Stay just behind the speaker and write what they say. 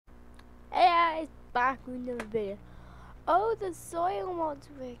back in the video. Oh, the soil mod's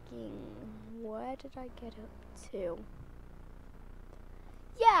working. Where did I get up to?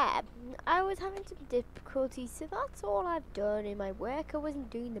 Yeah, I was having some difficulty, so that's all I've done. And my worker wasn't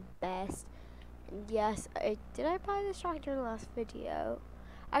doing the best. And yes, did I buy this tractor in the last video?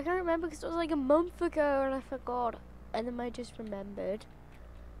 I can't remember because it was like a month ago and I forgot. And then I just remembered.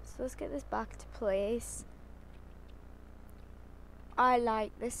 So let's get this back to place. I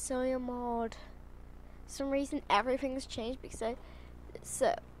like this soil mod. For some reason everything's changed because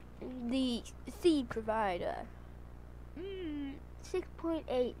so the seed provider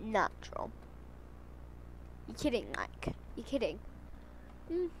 6.8 natural. You kidding, Mike? You kidding?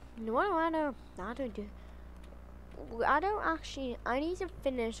 No, I don't do. I don't actually. I need to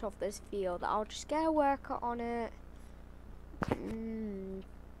finish off this field. I'll just get a worker on it. I don't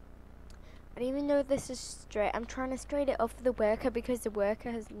even know if this is straight. I'm trying to straight it up for the worker because the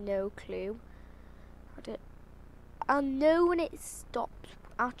worker has no clue. I'll know when it stops.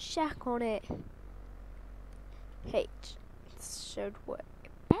 I'll check on it. Hey, it should work.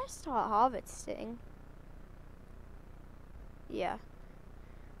 It better start harvesting. Yeah.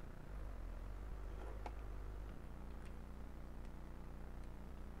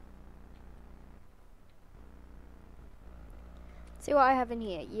 See what I have in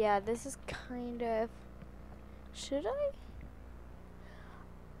here. Yeah, this is kind of. Should I?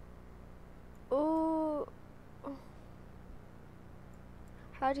 Oh.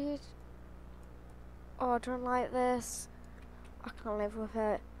 How do you? Oh, I don't like this. I can't live with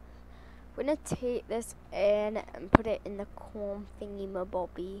it. We're gonna take this in and put it in the corn thingy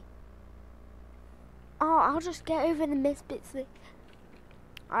mabobby. Oh, I'll just get over the misbits.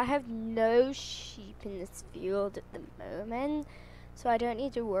 I have no sheep in this field at the moment, so I don't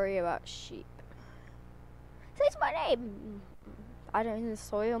need to worry about sheep. Say my name. I don't think the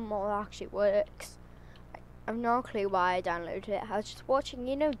soil mod actually works. I have no clue why I downloaded it. I was just watching,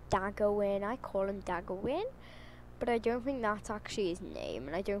 you know, Daggerwin. I call him Daggerwin, but I don't think that's actually his name,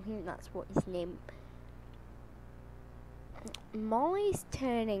 and I don't think that's what his name. Molly's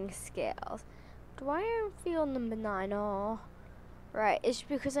turning skills. Do I own field number 9? Oh, right. It's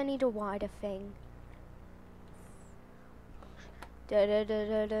because I need a wider thing. I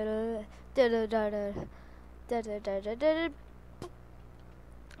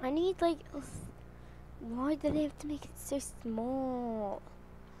need like. Why do they have to make it so small?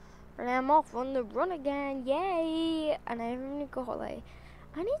 And I'm off on the run again, yay! And I've only got like,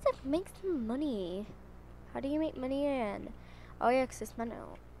 I need to make some money. How do you make money again? Oh yeah, 'cause it's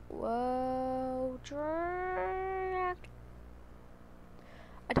manual. Whoa, drag.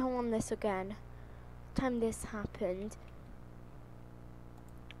 I don't want this again. Time this happened.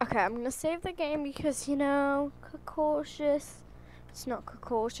 Okay, I'm gonna save the game because, you know, cautious. It's not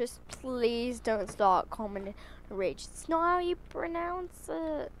cautious. Please don't start commenting rage. It's not how you pronounce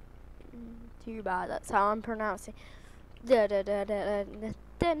it. Too bad. That's how I'm pronouncing. I'm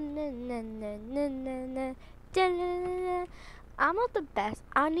not the best.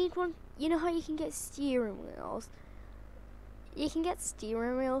 I need one. You know how you can get steering wheels? You can get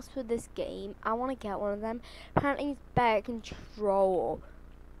steering wheels for this game. I want to get one of them. Apparently it's better control.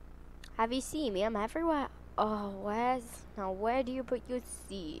 Have you seen me? I'm everywhere. Oh, where do you put your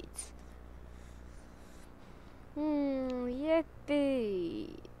seeds? Yippee.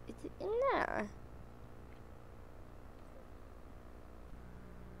 Is it in there?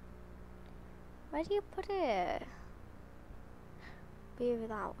 Where do you put it? Be over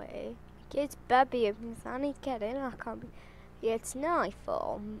that way. It's baby open, so I need to get in. I can't be. Yeah, it's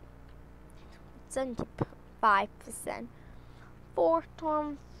nightfall. 75%.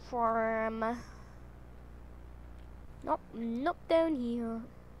 Thornton farm. Nope, not down here.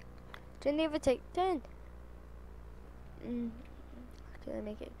 Didn't even take 10. Can I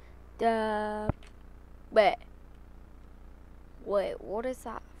make it? Wait, what is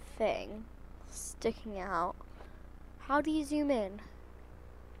that thing sticking out? How do you zoom in?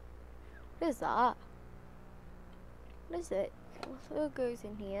 What is that? What is it? What goes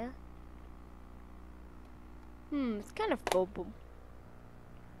in here? It's kind of bubble.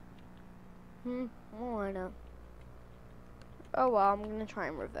 Oh, I know. Oh well, I'm gonna try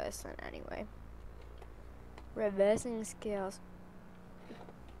and reverse it anyway. Reversing skills.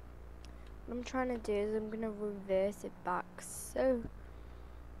 What I'm trying to do is I'm gonna reverse it back. So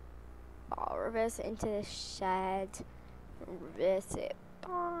I'll reverse it into the shed. Reverse it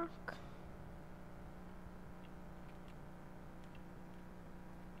back.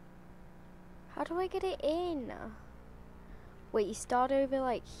 How do I get it in? Wait, you start over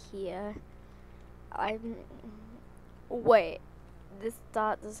like here. Wait, this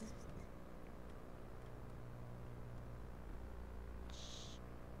starts.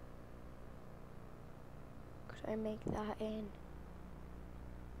 Should I make that in?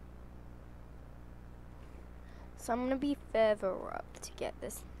 So I'm gonna be further up to get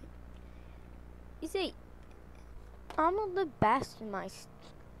this. You see, I'm not the best in my.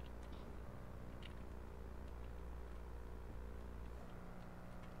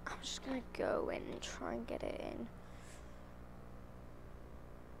 I'm just gonna go in and try and get it in.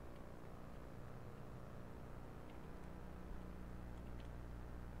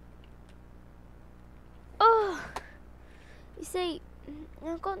 Oh, you see,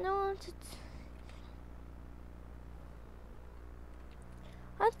 I've got no one to.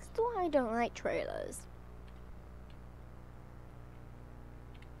 That's why I don't like trailers.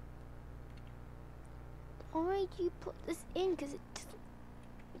 Why do you put this in? Because it doesn't.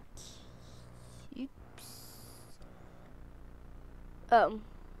 Oops.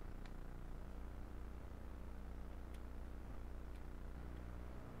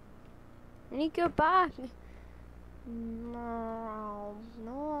 I need to go back. No,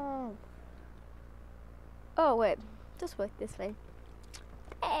 no. Oh wait, just work this way.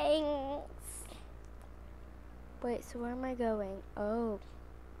 Thanks. Wait, so where am I going? Oh.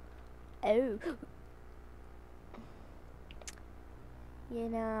 Oh. You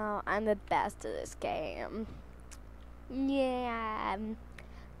know, I'm the best at this game. Yeah, I'm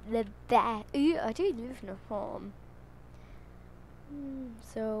the best. Ooh, I do live in a farm.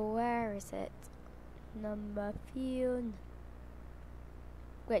 So where is it? Number field.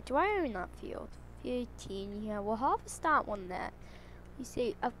 Wait, do I own that field? 15, yeah, we'll harvest that one there. You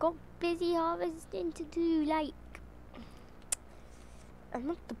see, I've got busy harvesting to do, like, I'm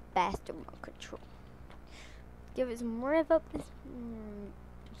not the best at remote control. Give it some rev up this,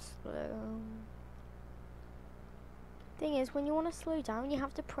 slow. Thing is, when you want to slow down, you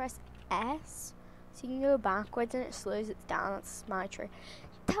have to press S, so you can go backwards and it slows it down. That's my trick.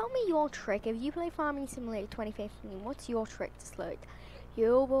 Tell me your trick. If you play Farming Simulator 2015, what's your trick to slow it?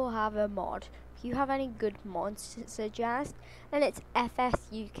 You will have a mod. If you have any good mods to suggest, and it's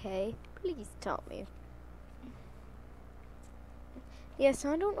FSUK, please tell me. Yes,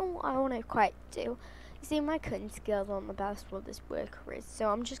 I don't know what I want to quite do. You see, my cutting skills aren't the best for this worker is, so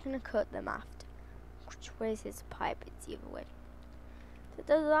I'm just going to cut them after. Which way is his pipe? It's the other way. The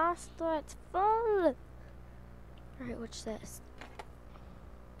disaster, it's full! Right, watch this.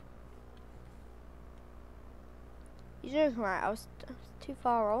 You're doing right, I was too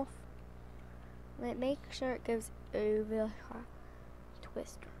far off. Make sure it goes over the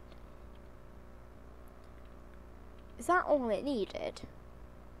twist. Is that all it needed?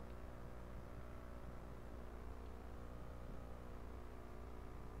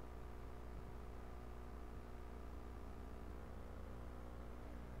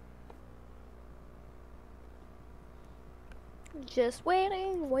 Just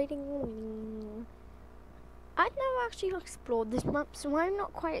waiting. I've never actually explored this map, so I'm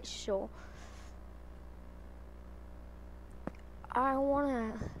not quite sure. I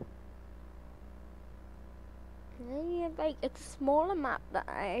wanna, like, it's a smaller map that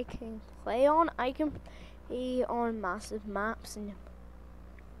I can play on. I can play on massive maps and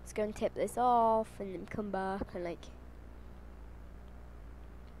it's gonna tip this off and then come back and like,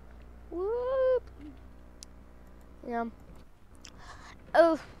 whoop. Yeah.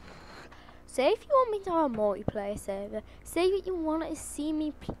 Oh. Say if you want me to have a multiplayer server, say that you want to see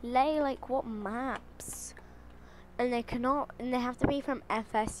me play like what maps, and they have to be from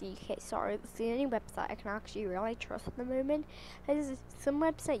FSUK. Sorry, that's the only website I can actually really trust at the moment. There's some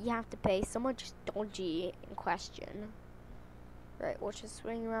website you have to pay, some are just dodgy in question. Right, watch us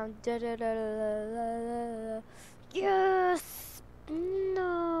swing around. Yes!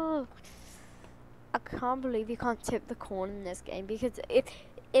 No! I can't believe you can't tip the corn in this game, because if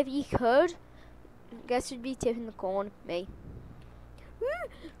you could, guess who'd be tipping the corn? Me.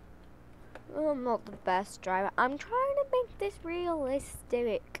 Oh, I'm not the best driver. I'm trying to make this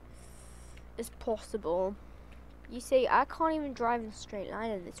realistic as possible. You see, I can't even drive in a straight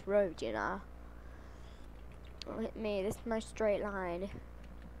line in this road, you know. Look at me, this is my straight line.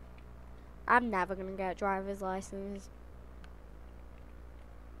 I'm never gonna get a driver's license.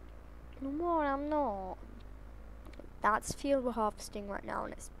 No, I'm not. That's field we're harvesting right now,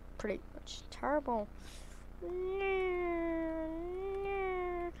 and it's pretty much terrible.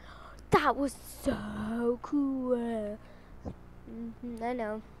 That was so cool. I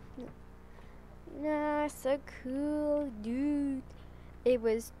know. Nah, so cool, dude. It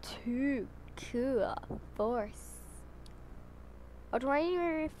was too cool. Force. Or do I need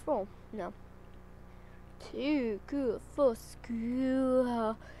to full? No. Too cool for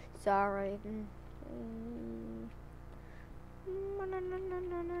school. Sorry.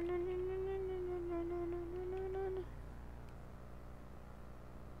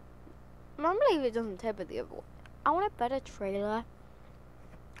 can't believe it doesn't tip it the other way. I want a better trailer.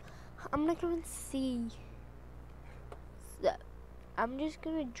 I'm gonna go and see. So, I'm just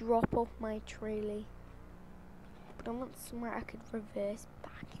gonna drop off my trailer. But I want somewhere I could reverse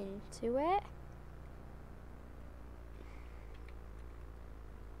back into it.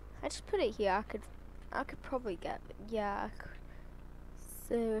 I just put it here. I could probably get, yeah.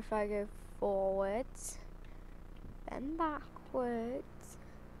 So if I go forwards, then backwards.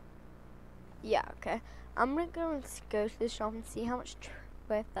 Yeah, okay. I'm gonna go to the shop and see how much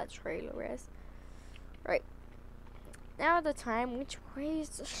worth that trailer is. Right. Now at the time, which way is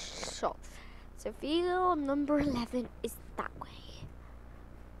the shop? So field number 11 is that way.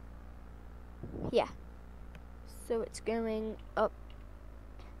 Yeah. So it's going up.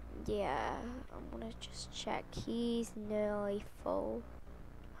 Yeah, I'm gonna just check. He's nearly full.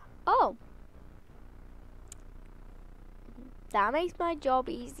 Oh! That makes my job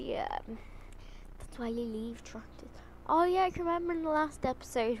easier. That's why you leave Thornton. Oh yeah, I can remember in the last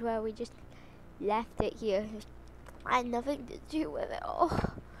episode where we just left it here. I had nothing to do with it.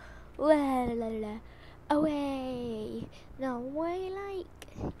 Oh, well, away. No way, like,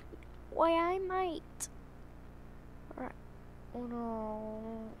 why I might. Right. Oh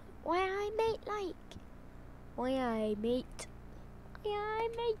no. Why I mate, like. Why I mate. Why I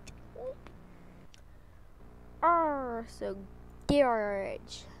mate. So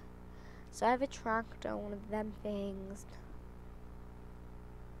garage. So I have a tractor, one of them things.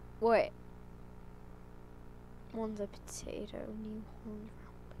 Wait. One's a potato, new one.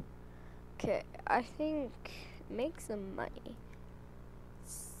 Okay, I think make some money.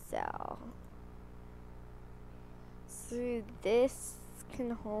 So this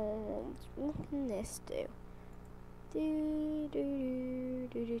can hold. What can this do? It's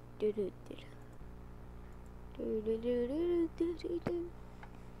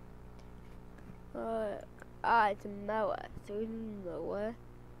a mower. So it's a mower.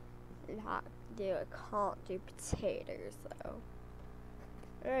 I can't do potatoes though.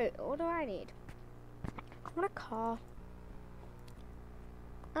 Alright, what do I need? I want a car.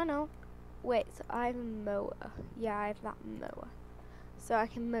 I know. Wait, so I have a mower. Yeah, I have that mower. So I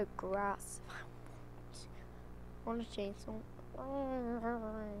can mow grass if I want. I want a chainsaw.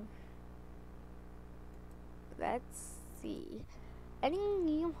 Let's see. Any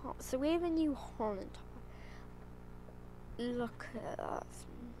new so we have a New Holland. Look at that.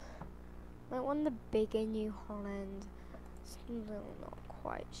 Like one of the bigger New Holland. Still not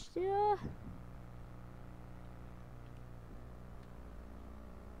quite sure.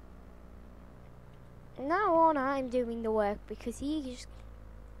 Now on, I'm doing the work because he's.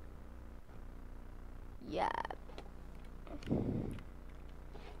 Yeah.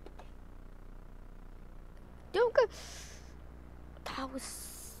 Don't go. That was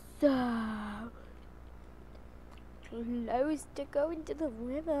so close to going to the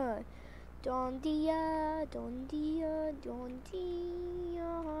river. Don dia, don dia, don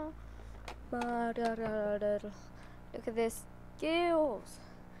dia. Look at this. Skills.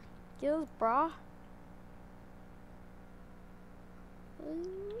 Skills, brah.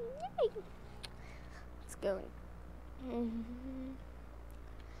 It's going.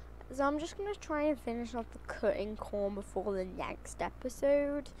 So I'm just gonna try and finish off the cutting corn before the next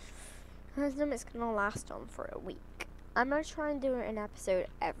episode. Because then it's gonna last on for a week. I'm gonna try and do an episode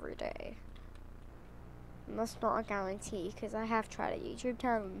every day. And that's not a guarantee because I have tried a YouTube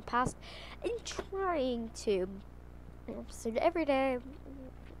channel in the past and trying to an episode every day,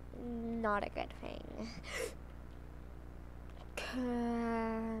 not a good thing.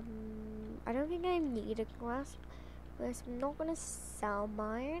 I don't think I need a glass. I'm not gonna sell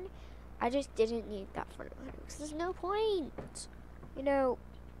mine. I just didn't need that for now because there's no point. You know,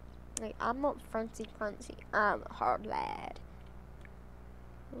 like I'm not fancy. I'm a hard lad.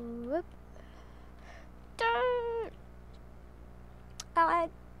 Whoop. Don't. I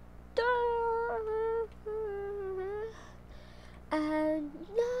don't. And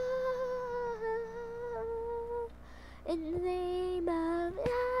love in the name of love.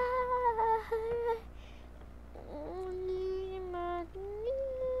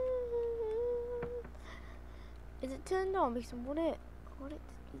 Is it turned on? Because I want it to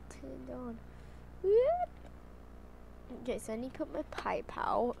be turned on. Whoop. Okay, so I need to put my pipe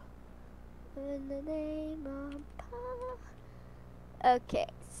out. In the name of power. Okay,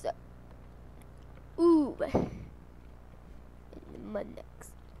 so. Ooh. In my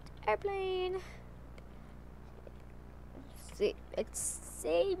next airplane. See, it's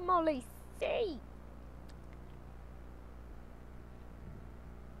say, Molly, say.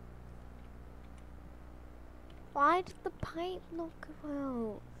 Why did the pipe not go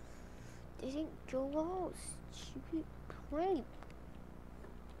out? didn't go out, stupid creep.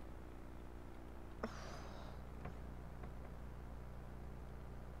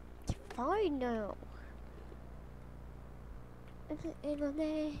 It's fine now. In a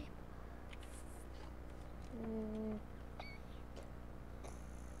name.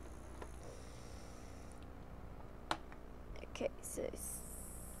 Okay, so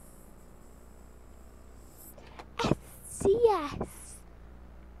SCS.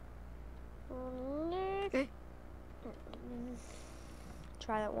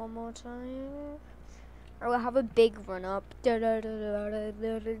 Try that one more time. Or we'll have a big run up.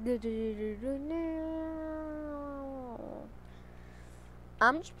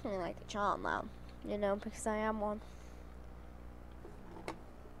 I'm just playing like a child now, you know, because I am one.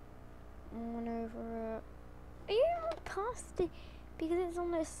 One over it. Are you past it? Because it's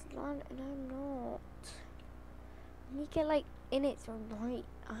on this line and I'm not. You get like in its right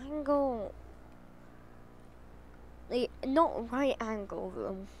angle. Like, not right angle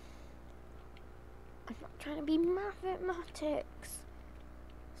though. I'm not trying to be mathematics.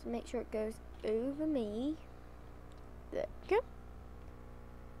 So make sure it goes over me. There we go.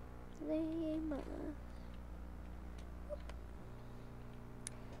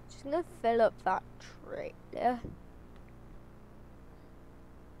 Just gonna fill up that trailer.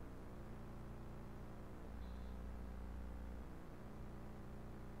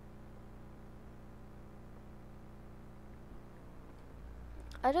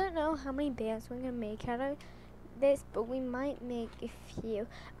 I don't know how many bears we're gonna make out of this, but we might make a few.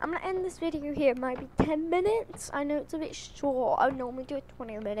 I'm gonna end this video here. It might be 10 minutes. I know it's a bit short. I normally do a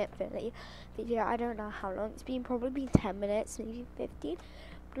 20-minute video. I don't know how long it's been. Probably been 10 minutes, maybe 15.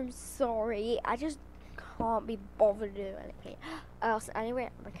 But I'm sorry. I just can't be bothered to do anything else. Anyway,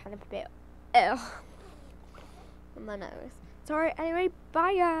 I'm kind of a bit ill on my nose. Sorry. Anyway,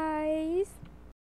 bye guys.